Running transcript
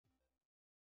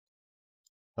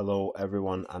Hello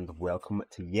everyone and welcome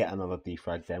to yet another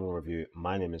DeFRaG demo review.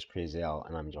 My name is Crazy Al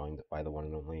and I'm joined by the one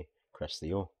and only Chris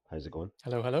Theo. How's it going?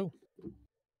 Hello, hello.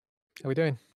 How we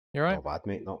doing? You alright? Not bad,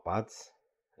 mate, not bad.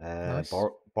 Nice.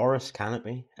 Boris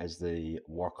Canopy is the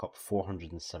WarCup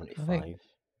 475.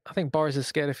 I think Boris has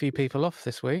scared a few people off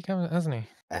this week, hasn't he?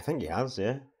 I think he has,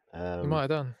 yeah. He might have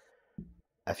done.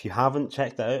 If you haven't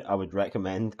checked it out, I would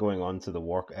recommend going on to the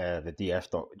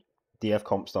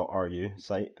dfcomps.ru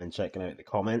site and checking out the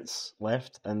comments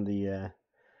left in the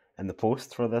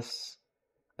post for this.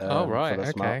 Oh right, for this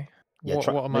okay. map. Yeah,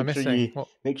 what am I missing?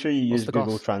 Make sure you use the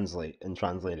Google goss? Translate and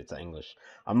translate it to English.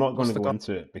 I'm not going What's to the go goss?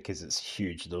 into it because it's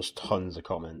huge. There's tons of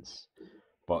comments,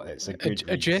 but it's a good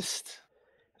A read. gist?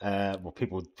 Well,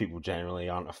 people generally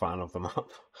aren't a fan of the map.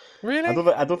 Really?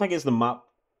 I don't think it's the map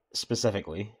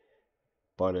specifically,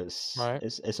 but it's Right.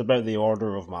 it's about the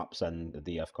order of maps in the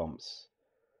DF Comps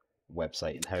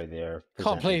website and how they're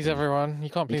presented. Can't please everyone. You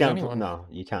can't please anyone. No,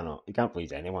 you cannot. You can't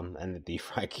please anyone in the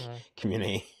DeFRaG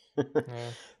community.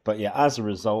 Yeah. But yeah, as a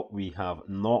result, we have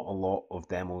not a lot of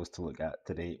demos to look at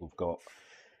today. We've got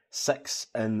 6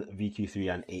 in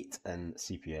VQ3 and 8 in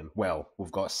CPM. Well,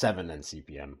 we've got 7 in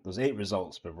CPM. There's 8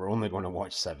 results, but we're only going to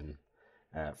watch 7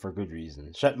 for good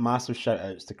reason. Massive shout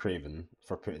outs to Craven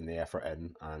for putting the effort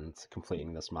in and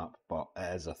completing this map, but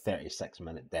it is a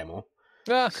 36-minute demo.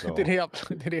 So, did he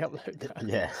upload that?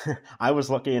 Yeah, I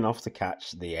was lucky enough to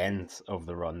catch the end of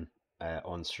the run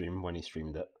on stream when he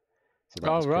streamed it. So that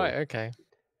was right, cool. okay.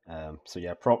 So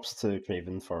yeah, props to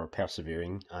Craven for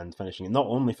persevering and finishing it. Not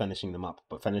only finishing the map,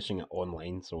 but finishing it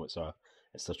online, so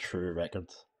it's a true record.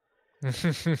 But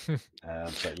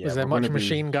yeah, was there much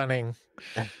machine gunning?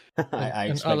 I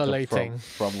expect there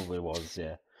probably was,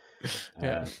 yeah.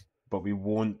 Yeah. But we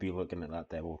won't be looking at that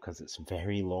demo because it's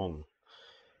very long.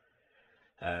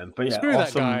 But yeah, screw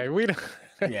awesome. that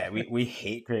guy. Yeah, we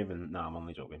hate Craven. No, I'm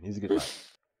only joking. He's a good lad.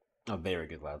 A very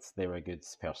good lad. They were a good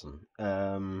person.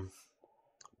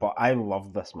 But I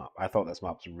love this map. I thought this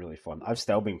map's really fun. I've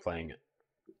still been playing it.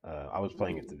 I was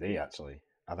playing it today, actually.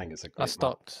 I think it's a great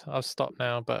map. I've stopped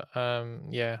now, but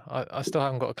yeah, I still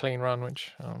haven't got a clean run,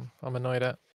 which I'm annoyed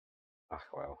at. Ah,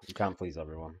 well, you can't please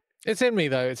everyone. It's in me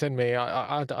though. It's in me.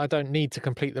 I don't need to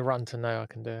complete the run to know I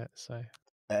can do it. So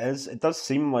it is. It does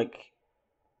seem like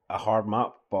a hard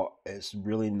map, but it's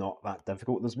really not that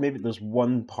difficult. There's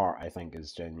one part I think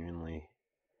is genuinely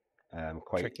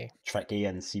quite tricky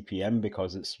in CPM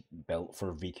because it's built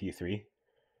for VQ3.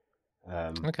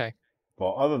 Okay.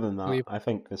 But other than that, I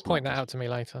think this point that out to me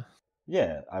later.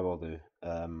 Yeah, I will do.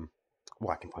 Well,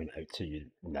 I can point it out to you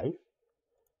now.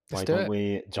 Why don't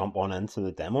we jump on into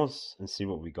the demos and see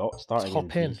what we got? Starting in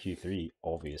VQ3,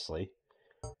 obviously.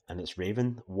 And it's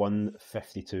Raven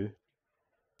 152.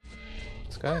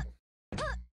 Let's go.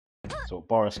 So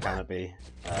Boris Canopy,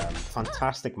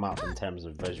 fantastic map in terms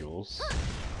of visuals. I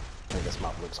think this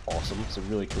map looks awesome. It's a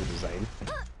really cool design.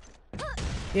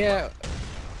 Yeah.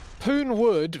 Poon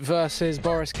Wood versus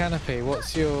Boris Canopy.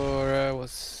 What's your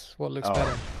what looks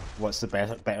better? What's the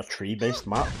better tree-based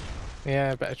map?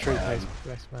 Yeah, better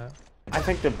tree-based map. I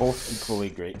think they're both equally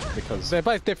great because they're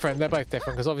both different. They're both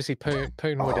different because obviously Poon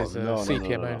Wood is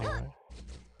CPM only. Right?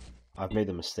 I've made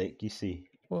a mistake. You see.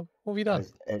 What have you done?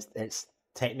 It's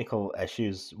technical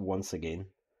issues once again.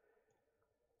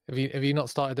 Have you not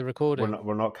started the recording?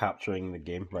 We're not capturing the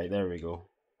game. Right, there we go.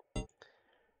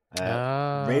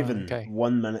 Raven, okay.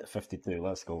 1 minute 52.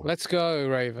 Let's go. Let's go,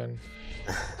 Raven.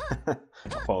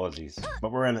 Apologies,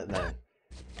 but we're in it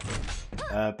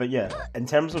now. But yeah, in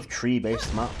terms of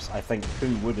tree-based maps, I think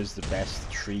Poon Wood is the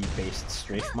best tree-based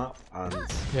strafe map, and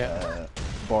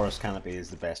Boris Canopy is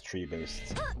the best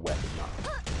tree-based weapon map.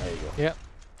 There you go. Yeah,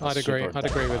 I'd agree with that.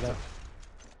 I'd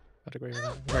agree with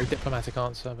that. Very diplomatic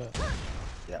answer, but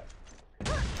yeah.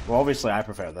 Well, obviously, I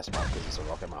prefer this map because it's a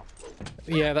rocket map.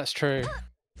 Yeah, that's true.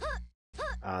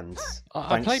 And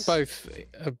I played both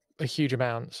a huge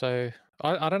amount, so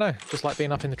I don't know. Just like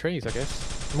being up in the trees, I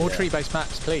guess. More tree-based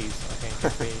maps, please. I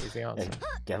think is the answer.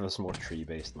 Give us more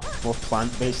tree-based maps, more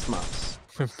plant-based maps.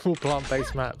 More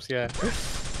plant-based maps, yeah.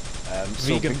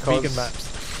 Vegan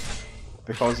maps.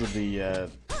 Because of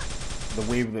the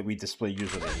way that we display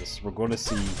user names, we're going to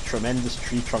see tremendous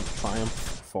tree trunk triumph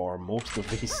for most of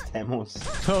these demos.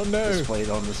 Oh no! Displayed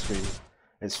on the screen.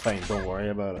 It's fine. Don't worry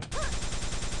about it.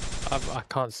 I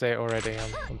can't say it already.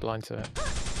 I'm blind to it.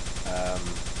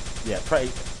 Yeah,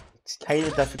 it's kind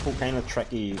of difficult, kind of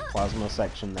tricky plasma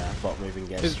section there, but Raven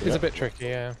gets it's a bit tricky,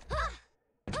 yeah.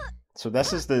 So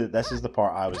this is the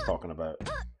part I was talking about.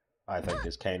 I think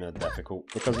is kind of difficult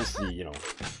because it's the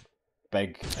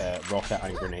big rocket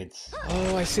and grenades.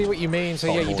 Oh, I see what you mean. So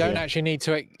yeah, you don't here. actually need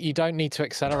to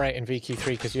accelerate in VQ3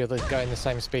 because you're going the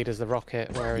same speed as the rocket,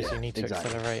 whereas you need to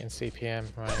accelerate in CPM.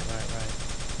 Right.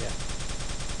 Yeah.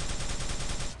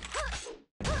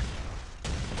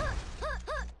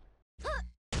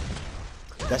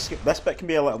 This bit can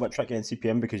be a little bit tricky in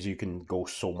CPM because you can go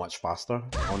so much faster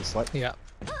on slick. Yeah.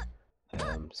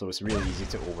 So it's really easy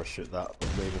to overshoot that, but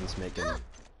Raven's making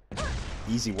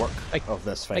easy work of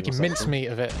this final making mincemeat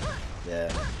of it.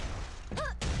 Yeah.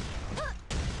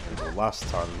 And the last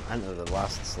turn into the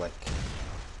last slick.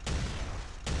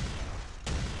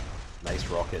 Nice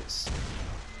rockets.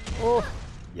 Oh.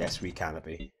 Yes, we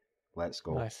canopy. Let's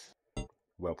go. Nice.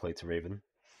 Well played to Raven.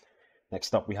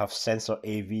 Next up we have Sensor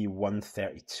AV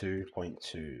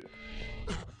 132.2.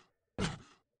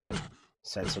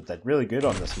 Sensor did really good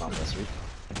on this map this week.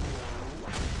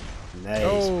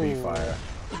 Nice pre-fire.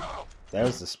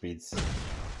 There's the speeds.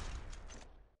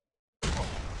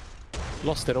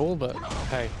 Lost it all, but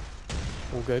hey,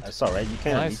 all good. It's alright, you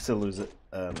kind of need to lose it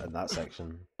in that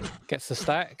section. Gets the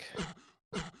stack.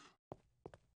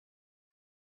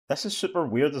 This is super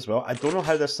weird as well. I don't know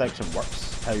how this section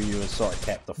works, how you sort of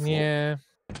kept the float. Yeah.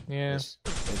 It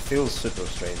feels super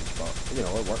strange, but you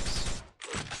know, it works.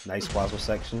 Nice plasma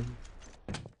section.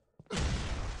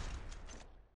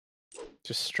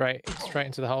 Just straight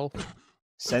into the hole.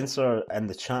 Sensor in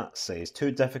the chat says,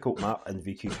 too difficult map in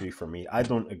VQ3 for me. I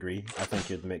don't agree. I think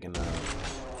you're making a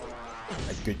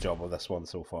good job of this one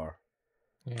so far.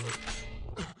 Yeah,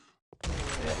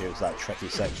 here's that tricky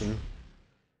section.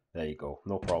 There you go,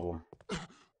 no problem.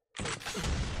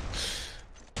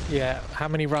 Yeah, how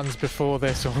many runs before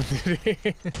this one did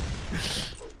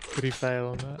he fail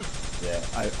on that? Yeah,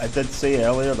 I did say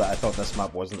earlier that I thought this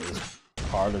map wasn't as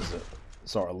hard as it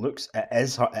sort of looks. It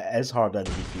is hard in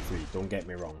VQ3, don't get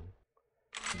me wrong.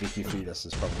 VQ3, this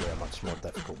is probably a much more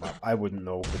difficult map. I wouldn't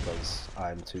know because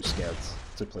I'm too scared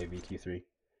to play VQ3.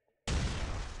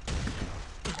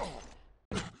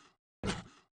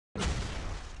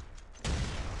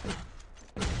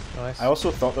 Nice. I also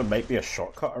thought there might be a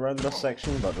shortcut around this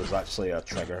section, but there's actually a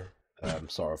trigger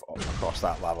sort of across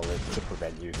that lava lake to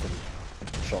prevent you from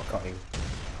shortcutting.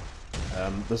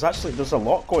 There's a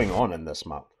lot going on in this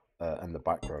map in the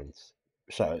background.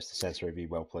 Shoutouts to Sensor AV,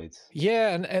 well played.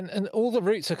 Yeah, and all the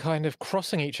routes are kind of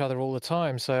crossing each other all the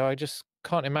time, so I just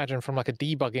can't imagine from like a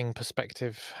debugging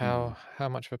perspective how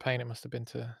much of a pain it must have been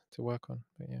to work on.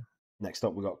 But yeah. Next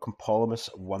up we got Compolymus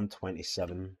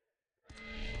 127.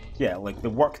 Yeah, like the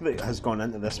work that has gone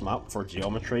into this map for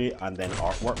geometry and then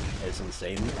artwork is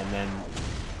insane. And then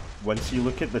once you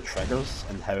look at the triggers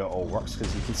and how it all works,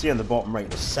 because you can see on the bottom right,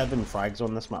 there's 7 frags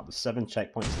on this map, there's 7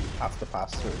 checkpoints that you have to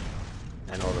pass through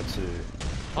in order to.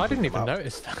 I didn't even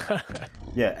notice that.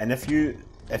 Yeah, and if you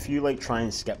like try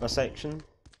and skip a section,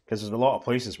 because there's a lot of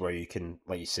places where you can,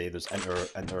 like you say, there's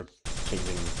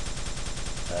interchanging.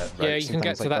 Yeah, you can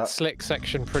get to that slick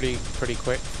section pretty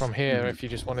quick from here if you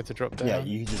just wanted to drop down. Yeah,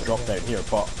 you just drop down here,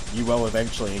 but you will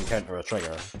eventually encounter a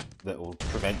trigger that will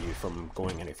prevent you from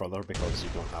going any further because you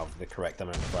don't have the correct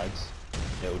amount of frags.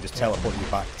 It will just teleport you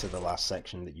back to the last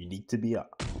section that you need to be at.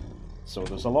 So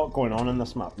there's a lot going on in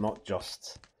this map, not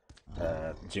just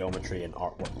geometry and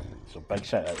artwork. So big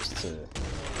shout outs to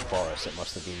Boris, it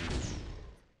must have been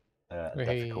a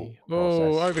difficult process.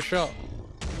 Oh, overshot.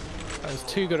 That was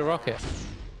too good a rocket.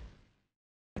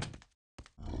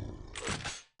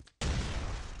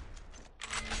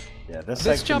 Yeah,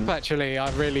 this jump actually,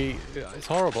 it's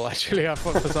horrible actually. I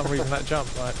thought for some reason that jump,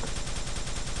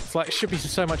 it's like it should be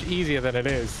so much easier than it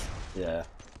is. Yeah,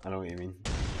 I know what you mean.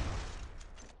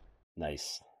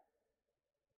 Nice.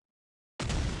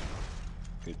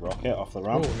 Good rocket off the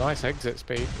ramp. Oh, nice exit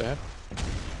speed there.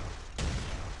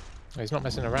 He's not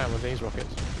messing around with these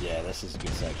rockets. Yeah, this is a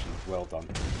good section. Well done.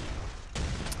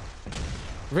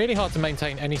 Really hard to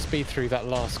maintain any speed through that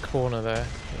last corner there.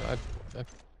 I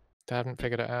haven't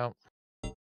figured it out.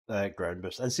 Ground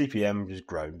boost. And CPM, just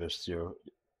ground boost your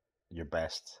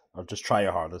best. Or just try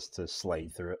your hardest to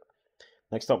slide through it.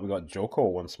 Next up we got Joko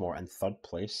once more in 3rd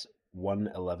place.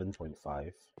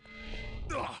 111.5.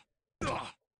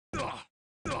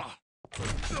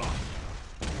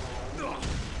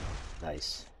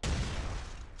 Nice.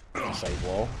 Side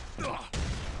wall.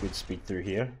 Good speed through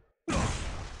here. Nice.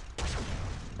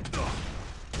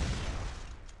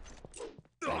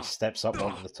 Steps up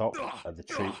onto the top of the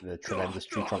tremendous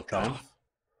tree trunk triumph.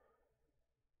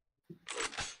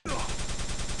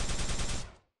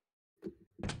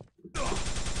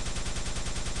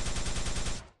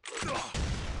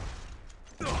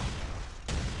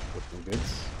 Looking good.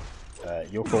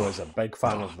 Yoko is a big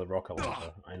fan of the rocket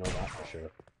launcher. I know that for sure.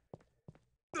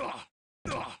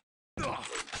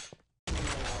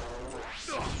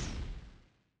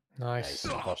 Nice.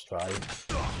 First try.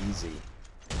 Easy.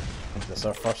 Is this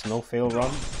our first no-fail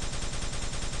run?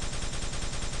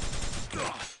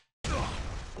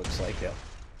 Looks like it.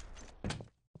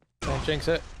 Don't jinx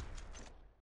it.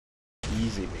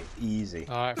 Easy, mate. Easy.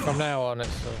 Alright, from now on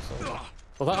it's sort of...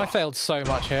 Well, I failed so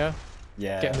much here.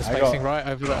 Yeah. Getting the spacing right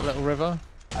over that little river.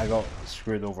 I got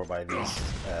screwed over by these,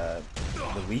 the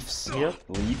leaves here.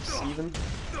 Leaves, even.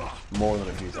 More than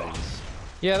a few times.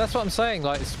 Yeah, that's what I'm saying.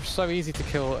 Like, it's so easy to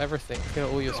kill everything. Kill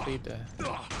all your speed there.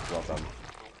 Well done.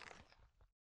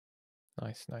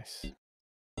 Nice, nice.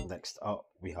 Next up,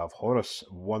 we have Horus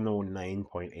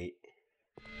 109.8.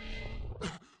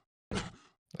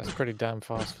 That's pretty damn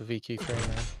fast for VQ3,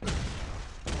 man.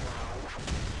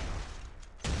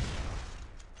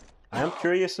 I am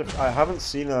curious if I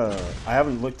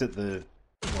haven't looked at the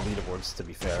leaderboards, to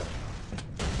be fair,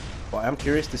 but I'm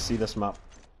curious to see this map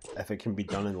if it can be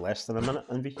done in less than a minute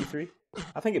in VQ3.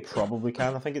 I think it probably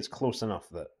can. I think it's close enough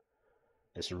that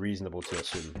it's reasonable to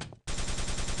assume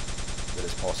that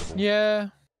it's possible. Yeah.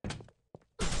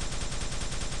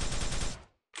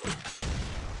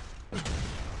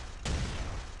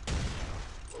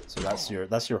 So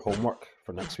that's your homework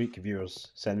for next week, viewers.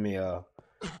 Send me a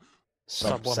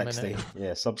sub 60, minute.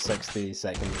 yeah, sub 60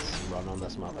 seconds run on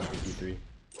this map at VQ3.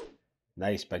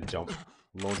 Nice big jump,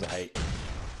 loads of height.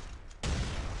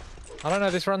 I don't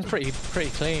know. This run's pretty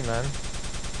clean, man.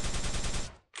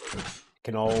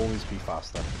 Can always be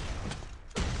faster.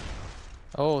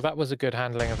 Oh, that was a good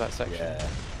handling of that section. Yeah.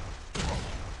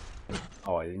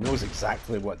 Oh, he knows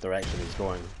exactly what direction he's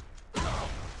going.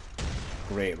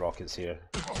 Great rockets here.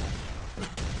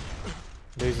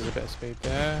 Loses a bit of speed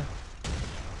there.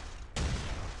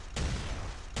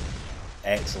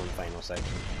 Excellent final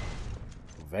section.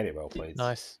 Very well played.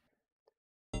 Nice.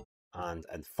 And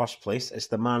in first place, it's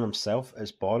the man himself.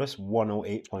 It's Boris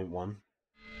 108.1.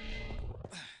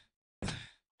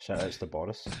 Shout outs to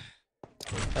Boris.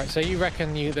 Right, so you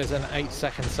reckon there's an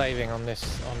 8-second saving on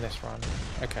this run?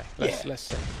 Okay, let's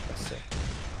see.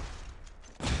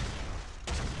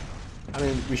 I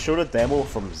mean, we showed a demo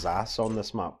from Zas on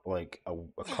this map like a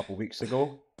couple weeks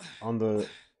ago on the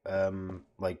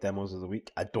like demos of the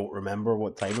week. I don't remember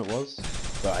what time it was,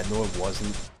 but I know it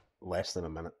wasn't less than a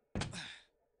minute.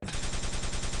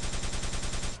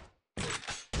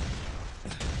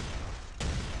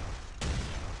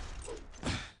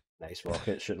 Nice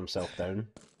rocket, shoot himself down.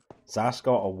 Zas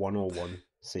got a 101,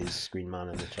 says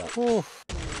Screenman in the chat. Oof.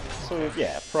 So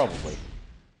yeah, probably.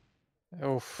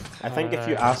 Oof. I think if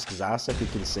you ask Zas if he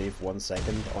can save 1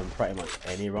 second on pretty much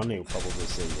any run, he'll probably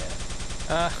say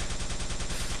yeah.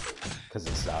 Because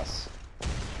it's Zas.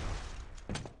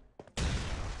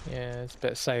 Yeah, it's a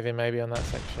bit of saving maybe on that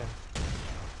section.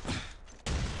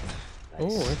 Nice.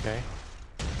 Oh, okay.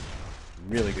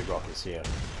 Really good rockets here.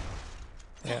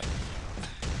 Yeah.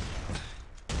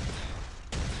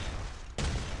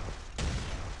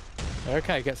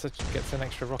 Okay, gets an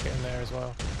extra rocket in there as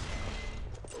well.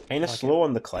 Kind of slow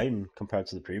on the climb compared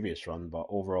to the previous run, but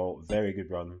overall, very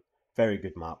good run, very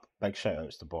good map. Big shout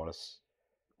outs to Boris.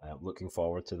 Looking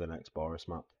forward to the next Boris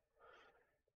map.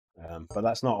 But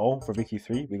that's not all for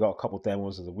VQ3. We got a couple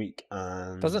demos of the week,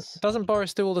 and doesn't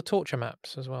Boris do all the torture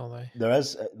maps as well though?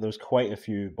 There's quite a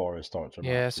few Boris torture maps.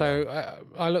 Yeah, so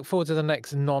I look forward to the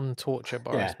next non-torture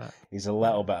Boris map. He's a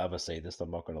little bit of a sadist,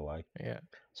 I'm not gonna lie. Yeah.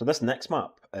 So this next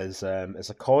map is it's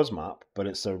a cause map, but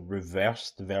it's a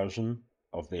reversed version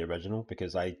of the original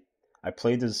because I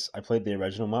played the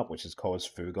original map, which is cause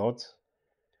Fugod.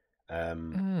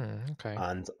 Okay.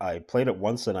 And I played it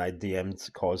once and I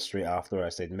DM'd cause straight after. I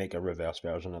said make a reverse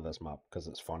version of this map because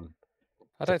it's fun.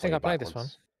 I don't think I played this one.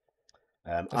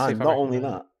 And not only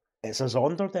that, it's a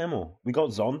Zonder demo. We got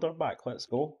Zonder back. Let's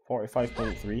go.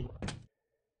 45.3.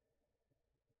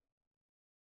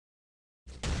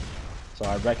 So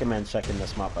I recommend checking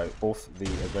this map out, both the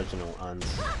original and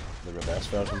the reverse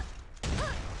version.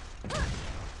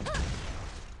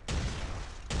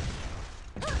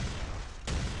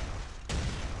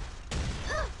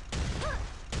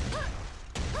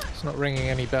 It's not ringing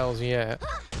any bells yet.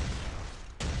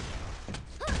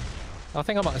 I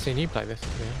think I might have seen you play this.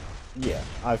 Yeah,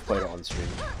 I've played it on stream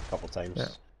a couple times. Yeah.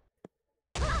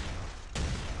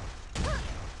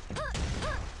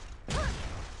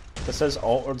 This is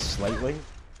altered slightly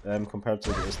compared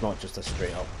to it's not just a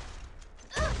straight up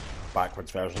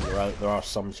backwards version. There are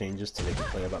some changes to make it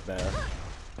play a bit better.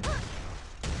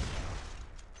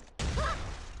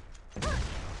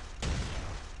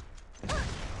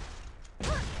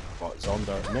 But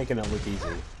Zonder making it look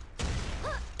easy.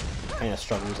 Kind of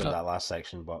struggles in that last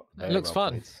section, but it looks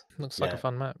fun. Looks like a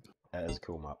fun map. It is a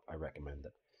cool map. I recommend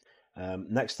it.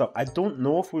 Next up, I don't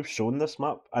know if we've shown this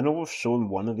map. I know we've shown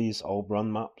one of these all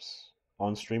run maps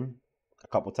on stream a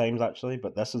couple of times actually,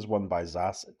 but this is one by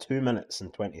Zas, 2 minutes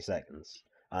and 20 seconds,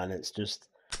 and it's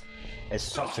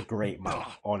such a great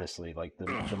map. Honestly, like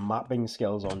the mapping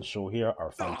skills on show here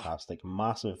are fantastic.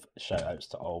 Massive shout outs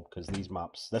to all, because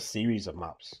this series of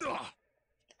maps,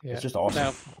 it's just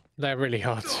awesome. They're really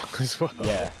hard as well.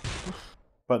 Yeah,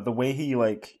 but the way he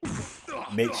like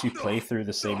makes you play through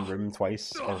the same room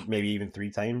twice, or maybe even 3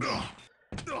 times.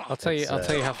 I'll tell you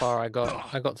how far I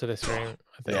got. I got to this room,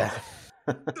 I think. Yeah.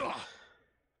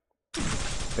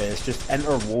 But it's just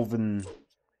interwoven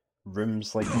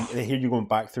rooms. Like here, you're going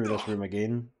back through this room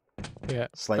again. Yeah,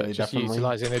 slightly but just differently.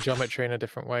 Utilizing the geometry in a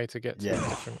different way to get to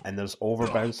different. And there's over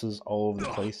bounces all over the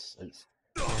place. It's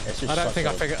just. I don't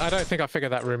think I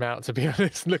figured that room out, to be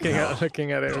honest. Looking at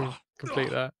it and complete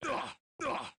that.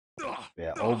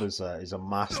 Yeah, Olb is a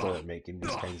master at making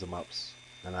these kinds of maps,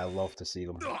 and I love to see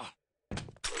them.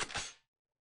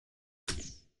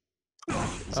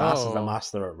 Zas is a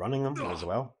master at running them as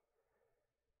well.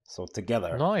 So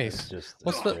together, nice.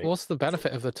 What's the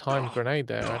benefit of the timed grenade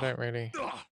there? I don't really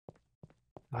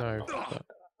know.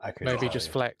 Maybe just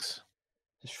flex.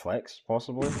 Just flex,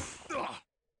 possibly.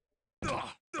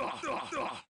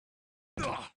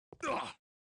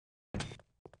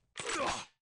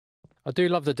 I do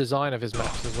love the design of his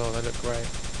maps as well. They look great.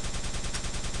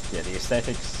 Yeah, the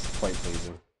aesthetics quite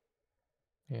pleasing.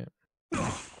 Yeah.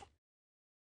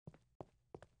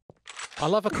 I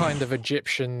love a kind of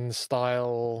Egyptian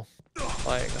style.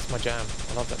 Like, that's my jam.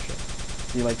 I love that shit.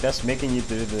 See, like this, making you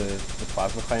do the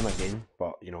plasma climb again,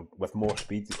 but you know, with more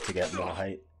speed to get more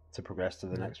height to progress to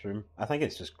the next room. I think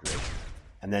it's just great.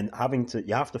 And then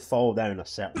you have to fall down a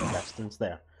certain distance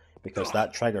there, because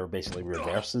that trigger basically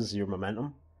reverses your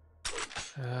momentum.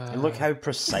 And look how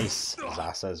precise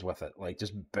Zas is with it, like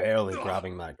just barely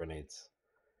grabbing that grenade.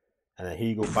 And then here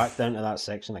you go back down to that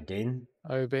section again.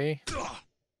 OB.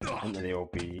 Into the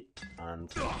OB,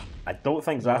 and I don't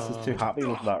think Zas is too happy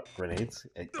with that grenade.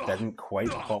 It didn't quite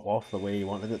pop off the way he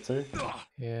wanted it to.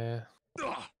 Yeah.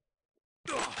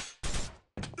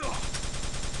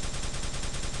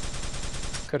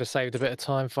 Could have saved a bit of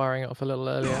time firing it off a little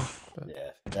earlier. But...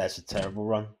 yeah, that's a terrible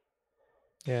run.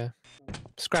 Yeah.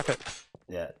 Scrap it.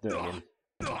 Yeah, do it again.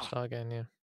 Start again, yeah.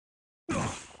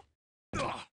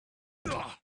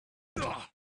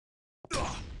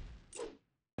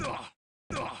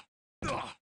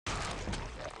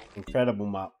 Incredible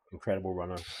map, incredible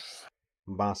runner,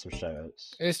 massive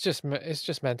shoutouts. It's just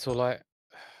mental. Like,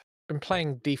 been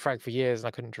playing DeFRaG for years, and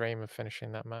I couldn't dream of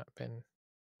finishing that map in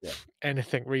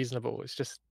anything reasonable. It's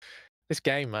just this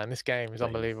game, man. This game is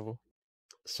unbelievable.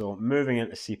 So moving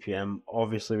into CPM,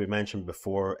 obviously we mentioned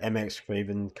before MX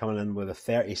Craven coming in with a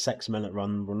 36-minute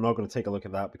run. We're not going to take a look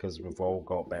at that because we've all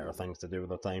got better things to do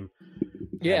with our time.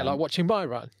 Yeah, like watching my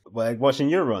run. Like watching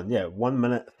your run, yeah. 1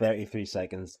 minute, 33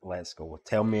 seconds. Let's go.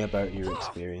 Tell me about your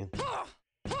experience.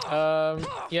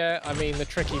 Yeah, I mean, the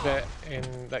tricky bit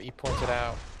that you pointed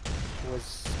out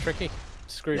was tricky.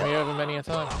 Screwed me over many a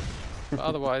time. But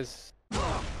otherwise,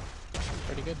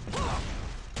 pretty good.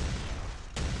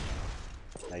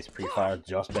 Nice pre-fire,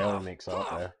 just barely makes it up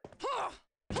there.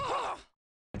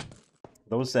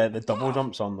 Those the double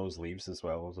jumps on those leaves as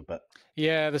well was a bit.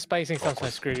 Yeah, the spacing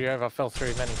sometimes screwed you over. I fell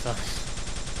through many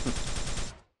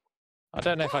times. I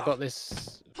don't know if I got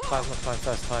this plasma climb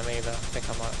first time either. I think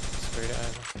I might have screwed it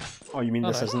over. Oh, you mean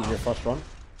this isn't your first run?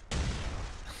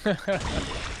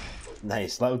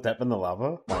 Nice little dip in the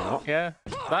lava. Why not? Yeah,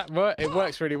 it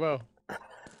works really well.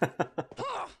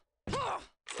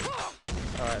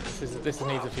 Alright, this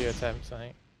needs a few attempts, I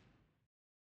think.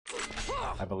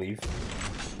 I believe.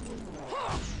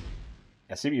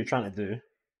 I see what you're trying to do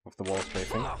with the wall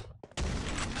strafing.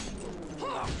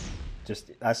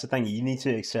 That's the thing, you need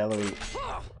to accelerate,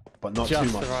 but not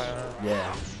just too much.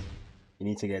 Yeah. You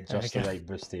need to get just the right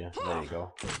boost here. There you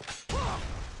go.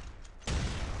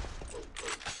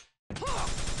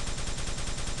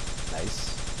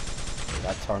 Nice.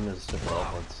 That turn is super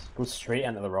awkward. Go straight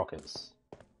into the rockets.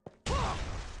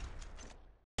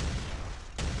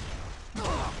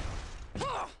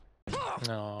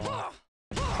 No.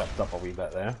 Tripped up a wee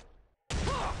bit there.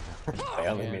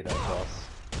 Barely made it across.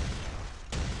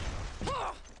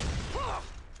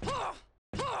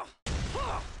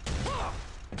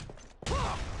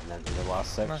 And then to the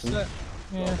last section. That's it.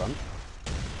 Yeah. Well done.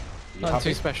 Nothing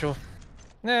too special.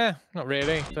 Nah, not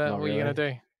really, but what are you going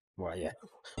to do? Well, yeah.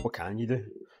 What can you do?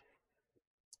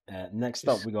 Next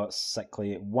up, we got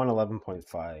Sickly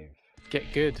 111.5.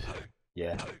 Get good.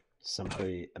 Yeah,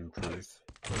 simply improve.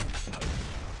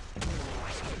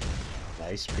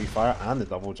 Nice pre-fire and the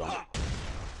double jump.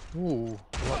 Ooh,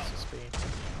 lots of speed.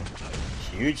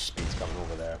 Huge speeds coming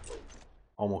over there.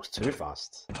 Almost too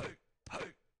fast.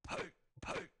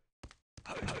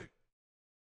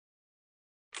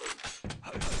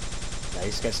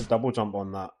 Nice, gets a double jump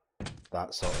on that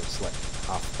sort of slick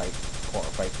half pipe, quarter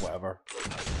pipe, whatever.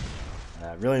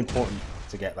 Really important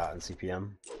to get that in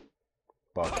CPM,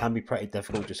 but it can be pretty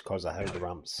difficult just because of how the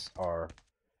ramps are.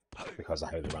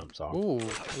 Ooh,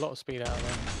 a lot of speed out of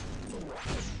there.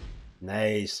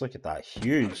 Nice, look at that,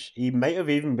 huge. He might have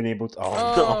even been able to. Oh,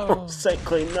 Oh. no,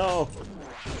 sickly, no.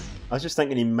 I was just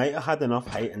thinking he might have had enough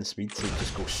height and speed to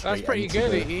just go straight. That's pretty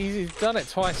good. He's done it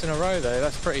twice in a row though.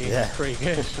 That's pretty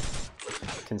good.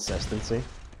 Consistency.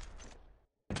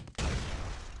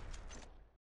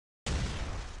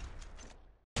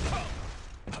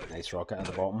 Nice rocket at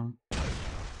the bottom.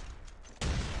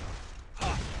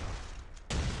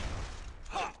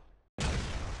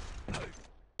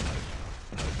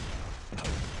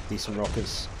 Decent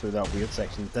rockets through that weird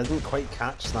section. Didn't quite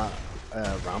catch that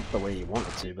ramp the way you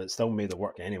wanted to, but still made it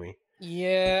work anyway.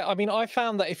 Yeah, I mean, I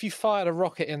found that if you fired a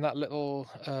rocket in that little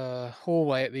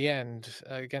hallway at the end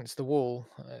against the wall,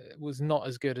 it was not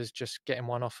as good as just getting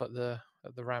one off at the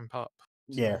ramp up.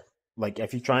 So. Yeah, like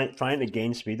if you trying to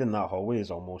gain speed in that hallway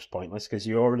is almost pointless because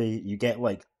you get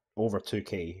like over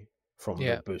 2k from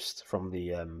the boost from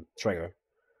the trigger.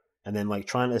 And then, like,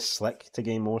 trying to slick to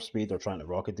gain more speed or trying to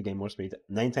rocket to gain more speed,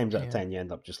 9 times out of 10, you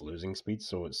end up just losing speed.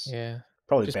 So it's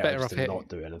probably just better just to not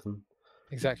do anything.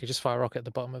 Exactly, just fire a rocket at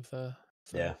the bottom of the...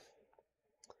 Yeah.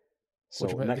 So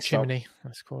the chimney,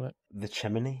 let's call it. The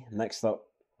chimney. Next up,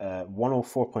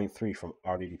 104.3 from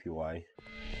RDDPY.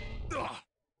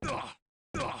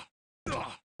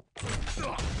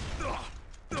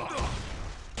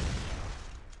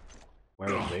 Where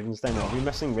is Raven's demo? Are we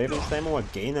missing Raven's demo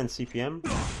again in CPM?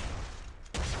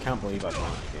 Can't believe I've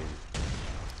done it again.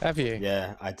 Have you?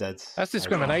 Yeah, I did. That's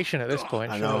discrimination at this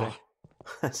point, I know.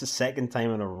 That's the second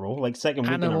time in a row. Like, second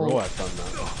week in a row I've done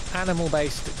that.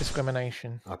 Animal-based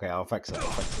discrimination. Okay, I'll fix it.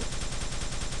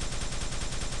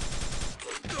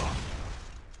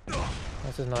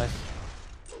 This is nice.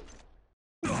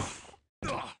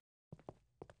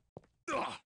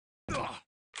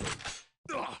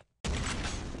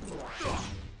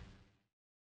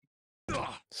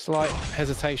 Slight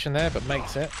hesitation there, but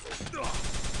makes it.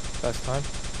 First time.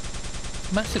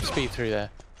 Massive speed through there.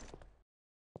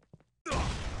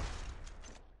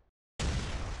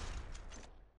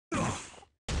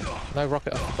 No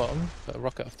rocket off the bottom, but a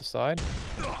rocket off the side.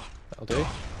 That'll do.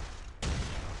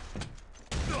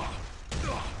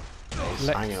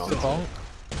 Hanging on. The bonk.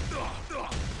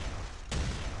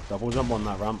 Double jump on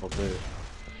that ramp will do.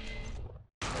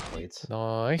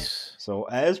 Nice. So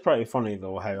it is pretty funny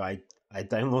though how I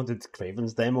downloaded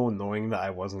Raven's demo knowing that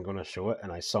I wasn't going to show it,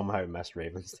 and I somehow missed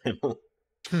Raven's demo.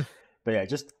 But yeah,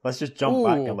 let's just jump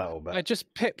back a little bit. I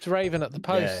just pipped Raven at the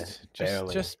post,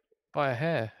 just by a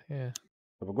hair. Yeah.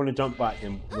 But we're going to jump back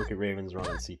and look at Raven's run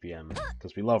in CPM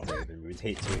because we love Raven. We'd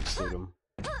hate to exclude him.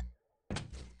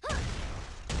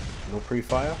 No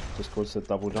pre-fire, just goes to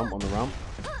double jump on the ramp.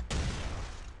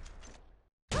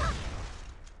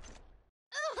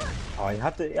 Oh, he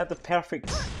had the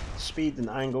perfect speed and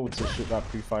angle to shoot that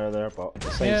pre-fire there, but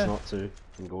decides not to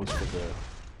and goes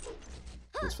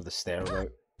for the stair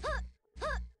route.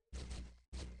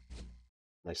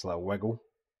 Nice little wiggle.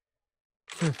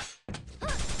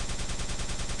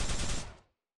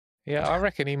 Yeah, I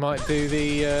reckon he might do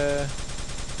the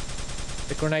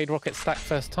grenade rocket stack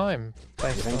first time. You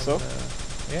think so?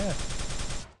 Yeah.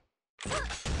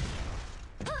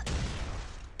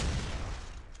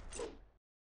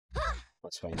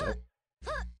 Let's find out.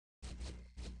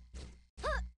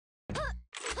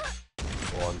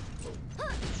 Go on.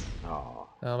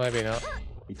 Oh, maybe not.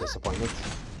 Be disappointed.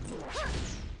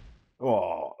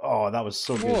 Oh, that was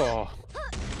so good. Whoa.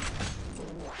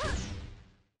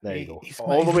 There you go.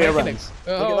 All the way around.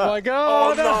 Oh my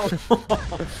god! Oh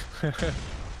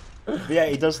no! Yeah,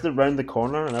 he does the round the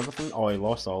corner and everything. Oh, he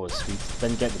lost all his speed.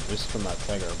 Didn't get the boost from that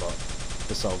trigger, but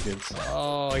it's all good.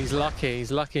 Oh, he's lucky.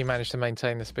 He's lucky he managed to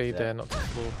maintain the speed there, not to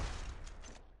fall.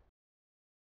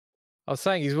 I was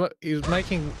saying he was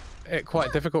making it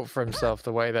quite difficult for himself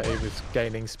the way that he was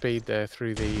gaining speed there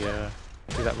through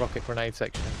that rocket grenade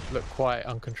section. Looked quite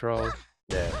uncontrolled.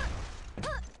 Yeah.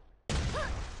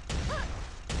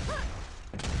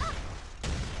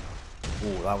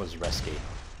 Oh, that was risky.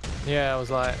 Yeah, I was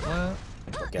like, well,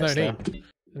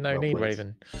 no need,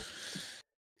 Raven.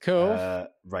 Cool.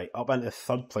 Right, up into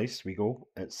third place we go.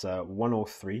 It's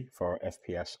 103 for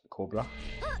FPS Cobra.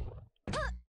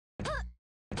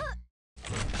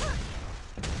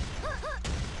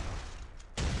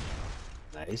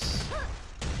 Nice.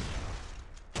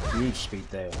 huge speed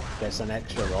there. Gets an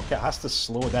extra rocket. Has to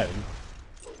slow down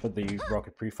for the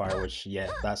rocket pre-fire, which, yeah,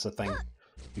 that's the thing.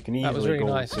 You can That was easily really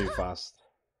go nice. too fast.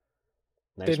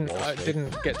 Nice wall strafe.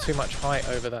 Didn't get too much height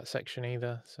over that section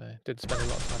either, so did spend a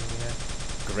lot of time in the air.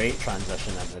 Great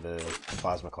transition into the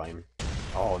plasma climb.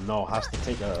 Oh no, has to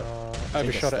take a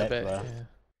overshot it a step bit. there.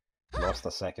 Yeah. Lost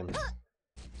a second.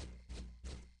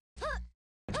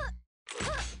 Or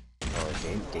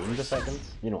gained a second?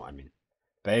 You know what I mean.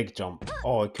 Big jump.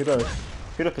 Oh, it could have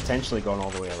potentially gone all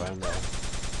the way around there.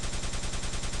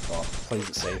 But plays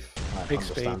it safe. Big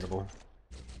Understandable.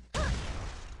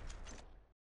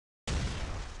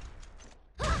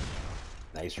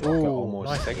 Nice rocket,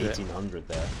 almost nice 1800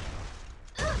 there.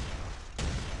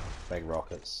 Big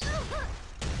rockets.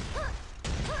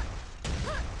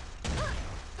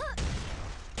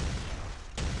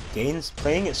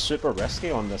 Playing it super risky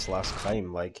on this last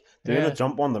climb. Like, doing a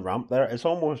jump on the ramp there, it's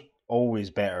almost always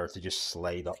better to just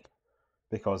slide up.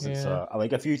 Because it's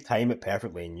like, if you time it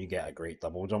perfectly and you get a great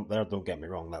double jump there, don't get me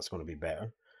wrong, that's going to be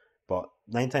better. But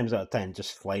 9 times out of 10,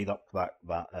 just slide up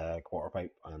that quarter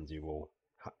pipe and you will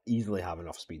easily have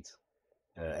enough speed.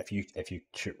 If you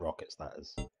shoot rockets, that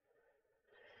is.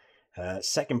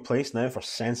 Second place now for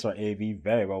Sensor AV,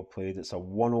 very well played. It's a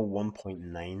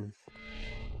 101.9.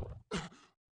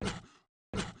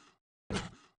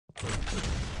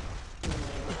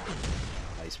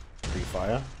 Nice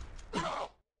pre-fire.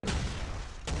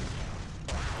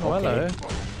 Oh, hello.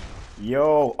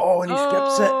 Yo! Oh, and he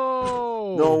skips it!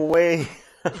 No way!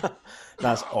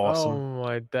 That's awesome. Oh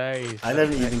my days. I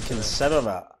didn't even consider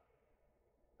that.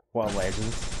 What a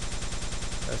legend.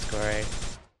 That's great.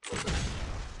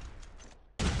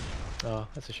 Oh,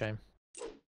 that's a shame.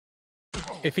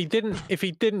 If he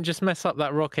didn't just mess up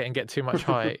that rocket and get too much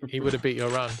height, he would have beat your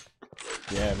run.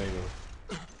 Yeah,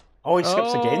 maybe. Oh, he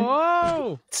skips again?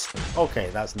 Oh!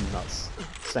 Okay, that's nuts.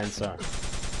 Sensor.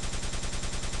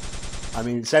 I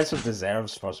mean, Sensor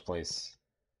deserves first place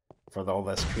for all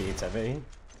this creativity.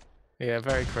 Yeah,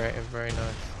 very creative, very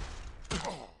nice.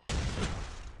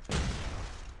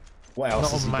 What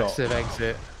else has he got? Not a massive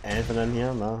exit. Anything in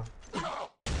here? No.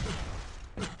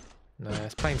 No,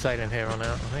 it's plain sailing here on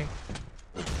out, I think.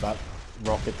 That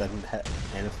rocket didn't hit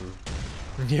anything.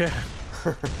 Yeah.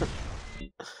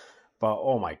 But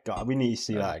oh my god, we need to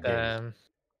see that again.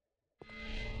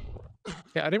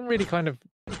 Yeah, I didn't really kind of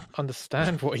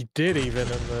understand what he did even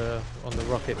on the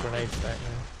rocket grenade stack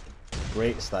there.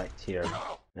 Great stacked here.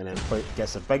 And then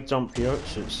gets a big jump here,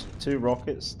 shoots 2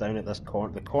 rockets down at this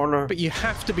corner. But you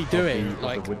have to be doing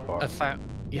like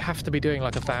you have to be doing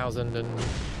like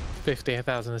 1,050,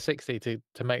 1,060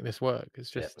 to make this work. It's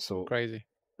just crazy.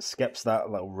 Skips that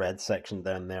little red section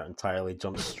down there entirely,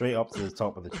 jumps straight up to the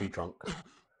top of the tree trunk.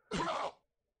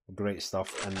 Great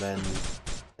stuff. And then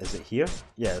is it here?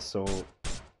 Yeah, so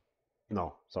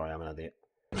no, sorry, I'm an idiot.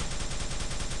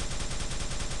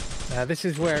 This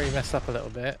is where he messed up a little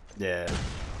bit. Yeah.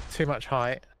 Too much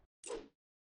height.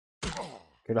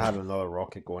 Could have had another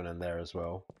rocket going in there as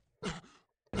well.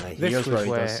 And here's where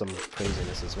he does some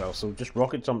craziness as well. So just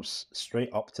rocket jumps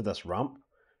straight up to this ramp.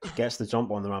 Gets the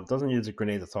jump on the ramp. Doesn't use a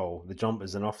grenade at all. The jump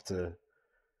is enough to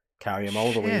carry him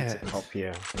all the way up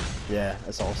here. Yeah,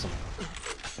 it's awesome.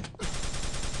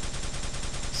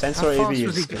 Sensor AV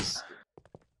is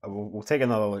we'll take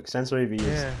another look. Sensor AV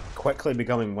is quickly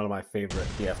becoming one of my favourite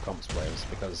DF Comps players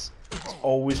because it's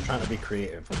always trying to be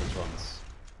creative with his runs.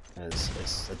 And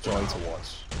it's a joy to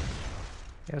watch.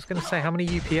 Yeah, I was going to say, how many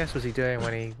UPS was he doing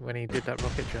when he did that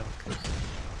rocket jump?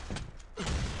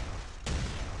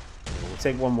 We'll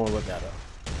take one more look at it.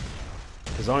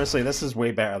 Because honestly, this is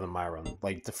way better than my run.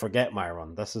 Like, to forget my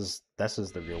run, this is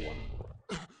the real one.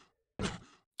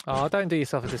 Oh, don't do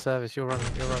yourself a disservice. Your run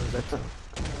is excellent.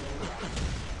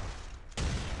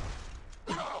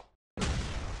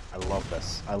 I love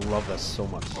this. I love this so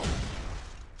much.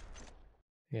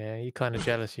 Yeah, you're kind of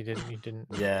jealous you didn't.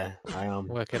 Yeah, I am.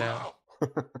 Work it out.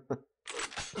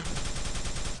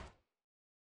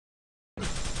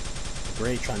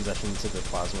 Great transition to the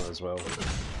plasma as well.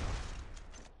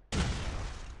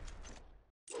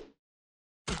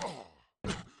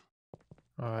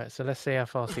 Alright, so let's see how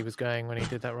fast he was going when he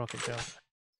did that rocket jump.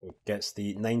 So gets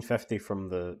the 950 from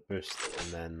the boost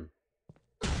and then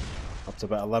up to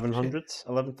about 1100,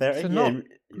 1130. So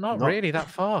not really that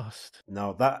fast.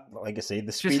 No, that, like I say,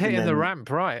 the speed. Just hitting the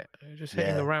ramp right. Just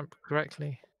hitting the ramp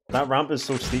correctly. That ramp is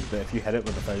so steep that if you hit it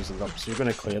with 1,000 ups, you're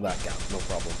going to clear that gap, no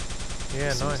problem.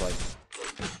 Yeah, nice. Like,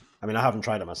 I mean, I haven't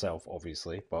tried it myself,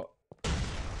 obviously, but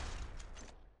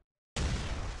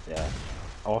yeah,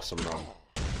 awesome run.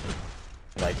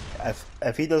 Like,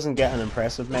 if he doesn't get an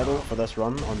impressive medal for this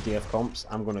run on DF Comps,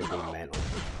 I'm going to go mental.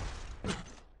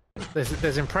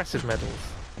 There's impressive medals.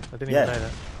 I didn't Yeah. even know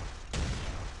that.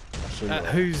 I'll show you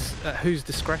At whose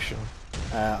discretion?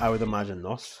 I would imagine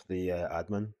Nos, the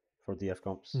admin for DF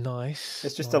Comps. Nice.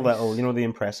 It's just nice. a little, you know, the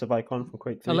impressive icon from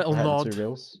Quake 3? A little nod. The 2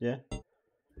 rails, yeah.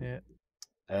 Yeah.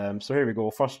 So here we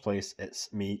go. First place,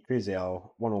 it's me, Crazy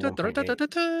Al,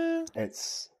 101.8.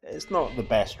 It's not the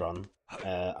best run,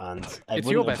 and it's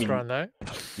your best run though.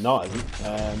 No, it isn't.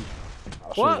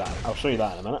 I'll show you that. I'll show you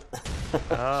that in a minute.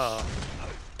 Oh.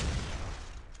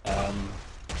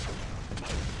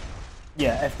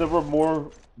 Yeah, if there were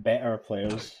more better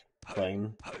players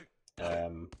playing, I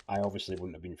obviously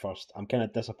wouldn't have been first. I'm kind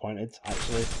of disappointed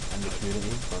actually in the community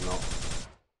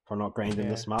for not grinding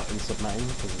this map and submitting,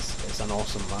 because it's an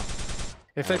awesome map.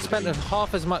 If they'd spent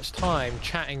half as much time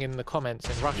chatting in the comments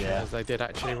in Russian as they did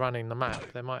actually running the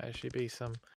map, there might actually be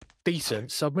some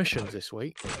decent submissions this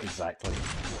week. Exactly.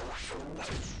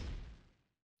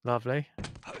 Lovely.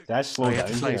 Did I slow down? You had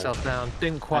to slow yourself down.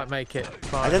 Didn't quite make it.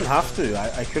 I didn't have to.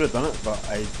 I could have done it, but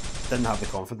I didn't have the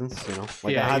confidence, you know.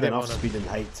 Like, I had enough speed and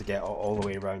height to get all the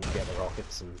way around to get the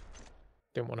rockets, and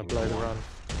didn't want to blow the run.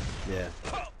 Yeah.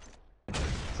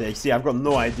 So you see, I've got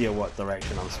no idea what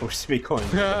direction I'm supposed to be going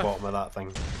at the bottom of that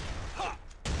thing.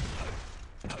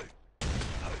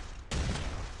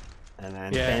 And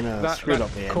then kind of screwed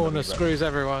up the end. Corner screws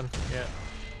everyone. Yeah.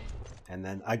 And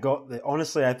then I got the.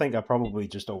 Honestly, I think I probably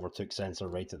just overtook Sensor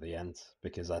right at the end,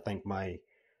 because I think the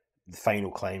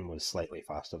final climb was slightly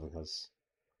faster than his.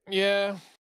 Yeah,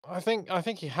 I think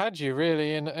he had you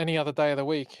really in any other day of the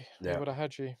week. Yeah. He would have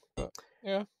had you. But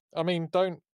yeah, I mean,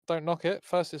 don't knock it.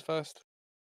 First is first.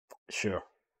 Sure,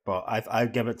 but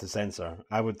I'd give it to Sensor.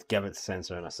 I would give it to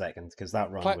Sensor in a second, because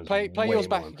that run was play way yours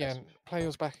more back impressive. again. Play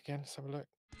yours back again. Let's have a look.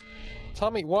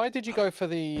 Tell me, why did you go for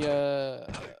the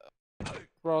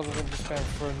rather than just going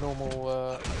for a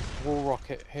normal wall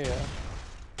rocket here?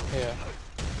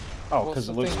 Oh, because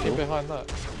it looks cool. Behind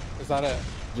that? Is that it?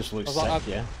 Just looks sick,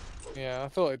 yeah. Yeah, I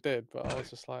thought it did, but I was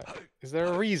just like, is there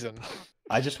a reason?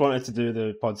 I just wanted to do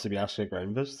the Pod Sibiashka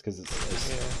ground boost, because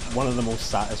it's one of the most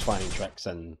satisfying tricks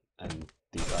in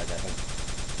DeFRaG, I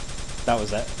think. That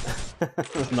was it.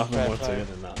 There's nothing more to it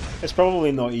than that. It's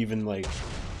probably not even, like,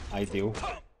 ideal.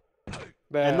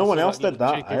 And no one else did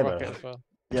that either. Well.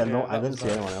 Yeah, no, I didn't see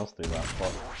anyone else do that.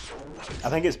 But I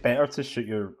think it's better to shoot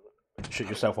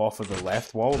yourself off of the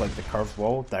left wall, like the curved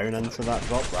wall, down into that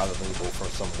drop, rather than go for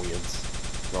some weird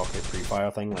rocket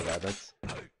pre-fire thing like I did.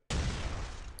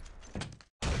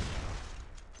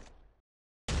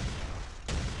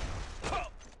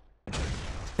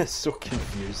 It's so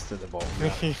confused at the bottom.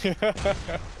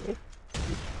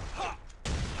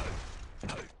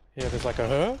 Yeah, there's like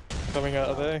a coming out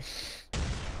of there.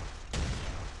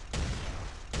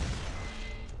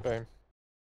 Boom.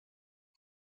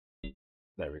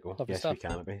 There we go. Lovely Yes, stuff. we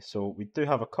can be. So we do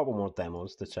have a couple more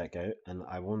demos to check out, and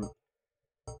I won't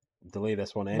delay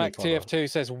this one any further. MacTF2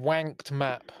 says wanked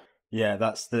map. Yeah,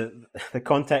 that's the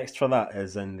context for that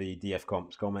is in the DF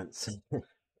Comps comments.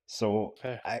 So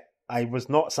I was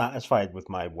not satisfied with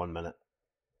my 1 minute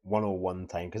 101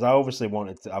 time, because I obviously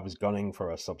I was gunning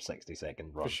for a sub 60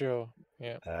 second run. For sure,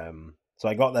 yeah. So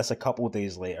I got this a couple of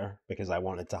days later because I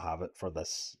wanted to have it for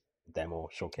this demo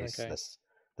showcase,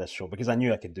 this show, because I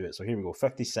knew I could do it. So here we go,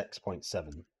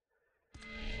 56.7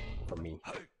 for me,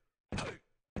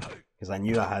 because I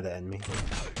knew I had it in me.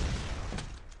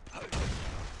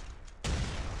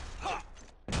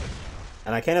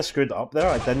 And I kind of screwed up there.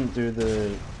 I didn't do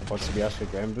the Sibiashka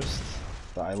ground boost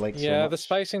that I like so much. Yeah, the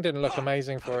spacing didn't look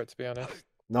amazing for it, to be honest.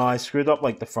 No, I screwed up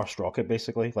like the first rocket,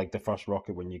 basically. Like the first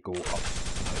rocket when you go up.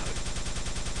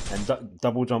 And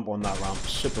double jump on that ramp,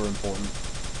 super important.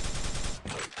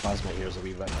 Plasma here's a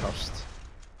wee bit cursed.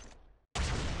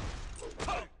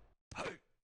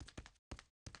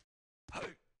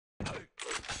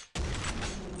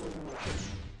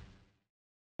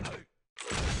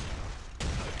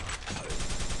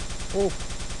 Oh.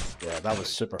 Yeah, that was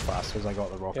super fast because I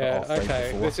got the rocket off right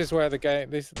before. This is where the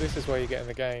game. This is where you're getting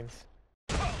the gains.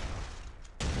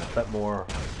 A bit more.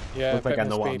 Yeah. Look like I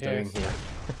know what I'm doing here.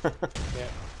 Yeah.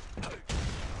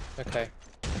 Okay.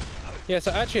 Yeah.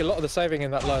 So actually, a lot of the saving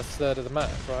in that last third of the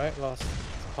map, right? Last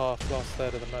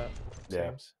third of the map.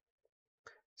 Yeah.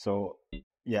 So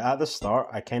yeah, at the start,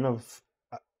 I kind of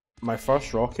my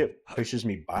first rocket pushes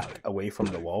me back away from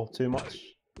the wall too much,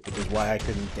 which is why I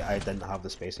didn't have the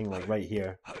spacing. Like right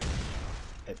here,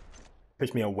 it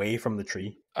pushed me away from the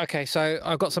tree. Okay, so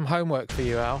I've got some homework for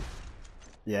you, Al.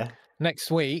 Yeah.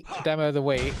 Next week, demo of the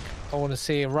week, I want to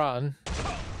see a run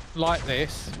like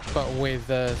this, but with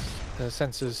the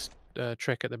sensors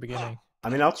trick at the beginning. I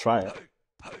mean, I'll try it.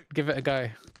 Give it a go.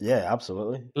 Yeah,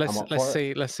 absolutely. I'm up for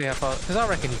it. Let's see how far. Because I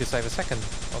reckon you could save a second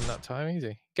on that time,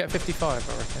 easy. Get 55,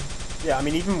 I reckon. Yeah, I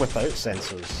mean, even without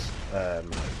sensors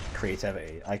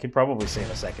creativity, I could probably save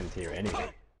a second here anyway.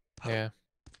 Yeah.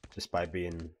 Just by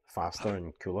being faster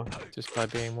and cooler. Just by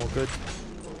being more good.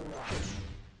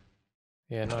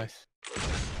 Yeah, nice.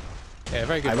 Yeah,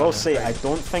 very good. I will say, I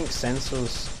don't think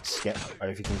sensors skip, or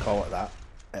if you can call it that,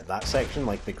 at that section,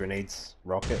 like the grenades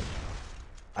rocket.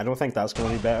 I don't think that's going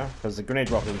to be better, because the grenade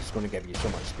rocket is going to give you so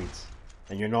much speed,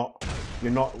 and you're not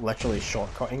literally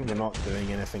shortcutting. You're not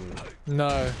doing anything.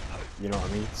 No. You know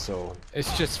what I mean? So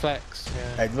it's just flex.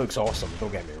 Yeah. It looks awesome.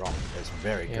 Don't get me wrong. It's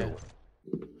very cool.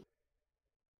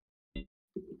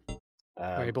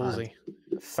 Very ballsy.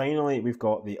 Finally, we've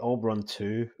got the Oberon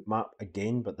 2 map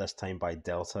again, but this time by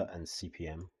Delta and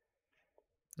CPM.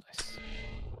 Nice.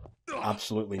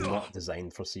 Absolutely not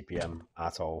designed for CPM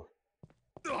at all.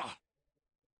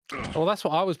 Well, that's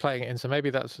what I was playing it in, so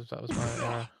maybe that was my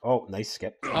error. Oh, nice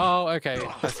skip. Oh, okay.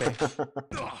 I see.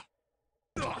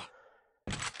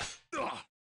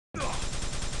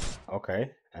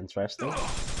 Okay, interesting.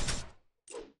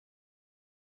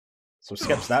 So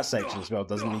skips that section as well,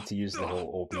 doesn't need to use the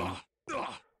whole OB.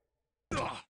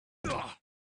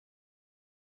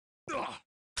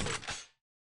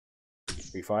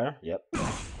 Refire? Yep.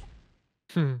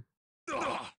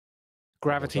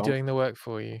 Gravity doing the work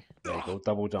for you. There you go.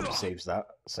 Double jump saves that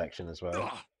section as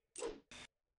well.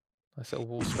 Nice little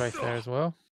wall strafe there as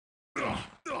well.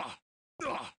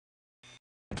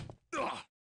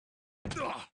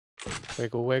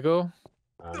 Wiggle, wiggle.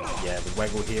 And yeah, the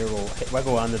wiggle here will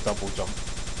wiggle and the double jump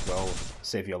will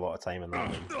save you a lot of time in that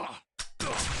one.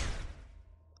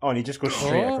 Oh, and he just goes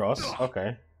straight across.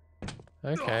 Okay.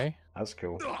 Okay. That's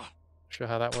cool. Not sure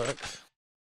how that works.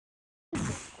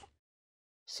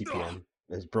 CPM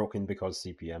is broken because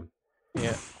CPM.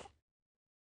 Yeah.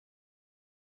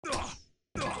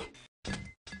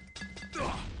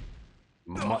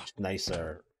 Much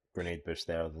nicer grenade boost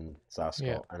there than Zascott.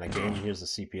 Yeah. And again, here's the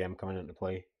CPM coming into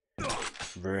play,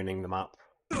 ruining the map.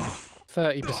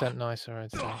 30% nicer,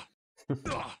 I'd say.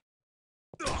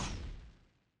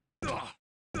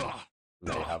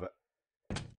 There you have it.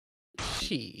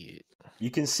 Shit.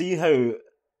 You can see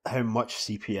how much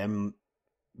CPM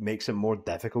makes it more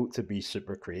difficult to be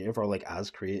super creative or like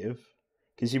as creative,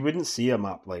 because you wouldn't see a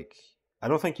map like, I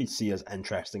don't think you'd see as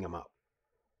interesting a map.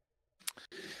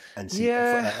 And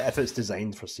if it's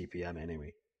designed for CPM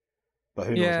anyway. But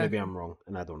who knows? Maybe I'm wrong,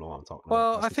 and I don't know what I'm talking about.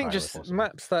 Well, I think just possible.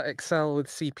 Maps that excel with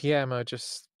CPM are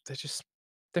they're just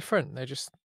different. They're just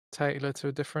tailored to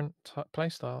a different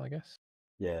playstyle, I guess.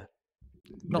 Yeah.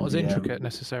 Not as intricate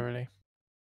necessarily.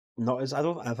 Not as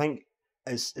I think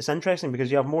it's interesting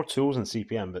because you have more tools in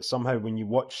CPM, but somehow when you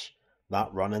watch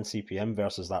that run in CPM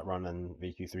versus that run in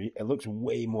VQ3, it looks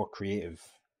way more creative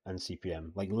in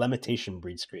CPM. Like limitation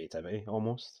breeds creativity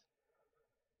almost.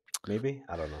 Maybe?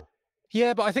 I don't know.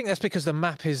 Yeah, but I think that's because the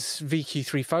map is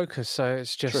VQ3 focused, so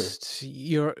it's just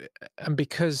and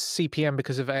because CPM,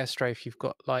 because of airstrafe, you've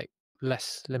got like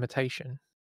less limitation.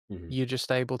 You're just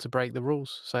able to break the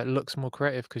rules, so it looks more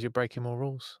creative because you're breaking more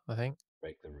rules. I think.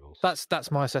 Break the rules.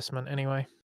 That's my assessment anyway.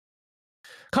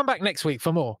 Come back next week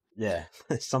for more. Yeah,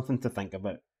 it's something to think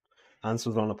about.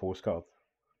 Answers on a postcard.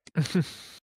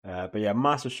 But yeah,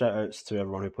 massive shout outs to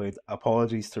everyone who played.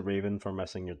 Apologies to Raven for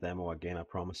missing your demo again. I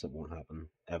promise it won't happen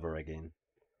ever again.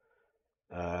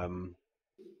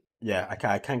 Yeah,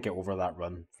 I can't get over that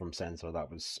run from Sensor.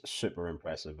 That was super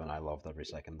impressive, and I loved every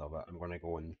second of it. I'm going to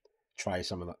go and try out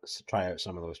some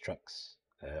of those tricks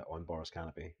on Boris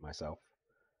Canopy myself.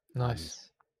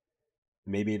 Nice.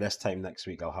 And maybe this time next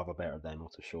week I'll have a better demo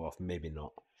to show off. Maybe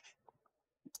not.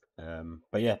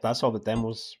 But yeah, that's all the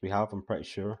demos we have. I'm pretty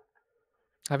sure.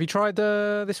 Have you tried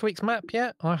this week's map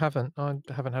yet? I haven't. I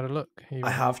haven't had a look.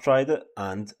 I have tried it,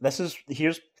 and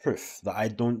here's proof that I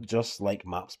don't just like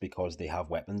maps because they have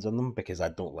weapons in them, because I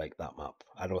don't like that map.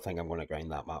 I don't think I'm going to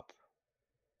grind that map.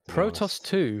 Protoss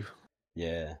 2.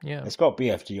 Yeah. It's got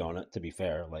BFG on it, to be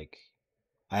fair. Like,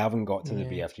 I haven't got to the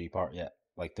BFG part yet.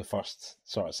 Like, the first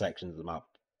sort of sections of the map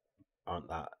aren't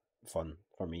that fun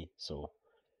for me, so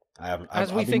I've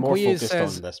been more focused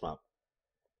on this map.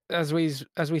 As we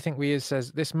think Weird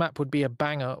says, this map would be a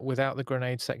banger without the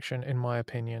grenade section, in my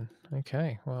opinion.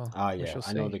 Okay, well, yeah,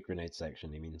 I know the grenade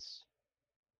section he means.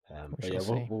 But yeah,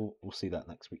 we'll see that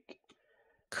next week.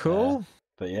 Cool.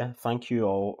 But yeah, thank you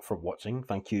all for watching.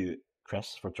 Thank you,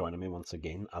 Chris, for joining me once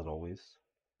again, as always.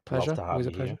 Pleasure. Love to have always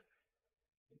you a pleasure. Here.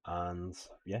 And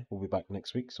yeah, we'll be back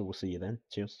next week, so we'll see you then.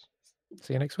 Cheers.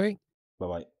 See you next week.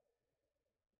 Bye-bye.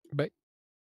 Bye.